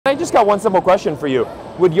I just got one simple question for you.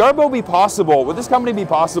 Would Yarbo be possible, would this company be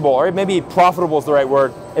possible, or maybe profitable is the right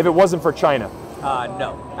word, if it wasn't for China?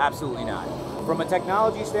 No, absolutely not. From a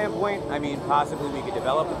technology standpoint, I mean, possibly we could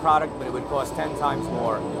develop the product, but it would cost 10 times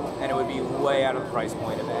more, and it would be way out of the price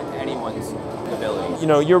point of anyone's ability. You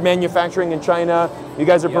know, you're manufacturing in China, you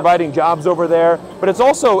guys are providing jobs over there, but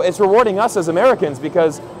it's rewarding us as Americans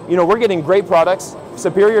because, you know, we're getting great products,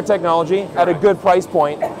 superior technology at a good price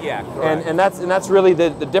point. Yeah, correct. And that's really the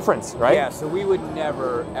difference, right? Yeah, so we would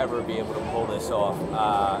never, ever be able to pull this off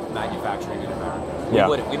manufacturing in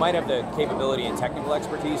America. We might have the capability and technical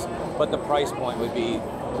expertise, but the price point would be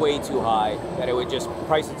way too high that it would just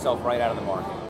price itself right out of the market.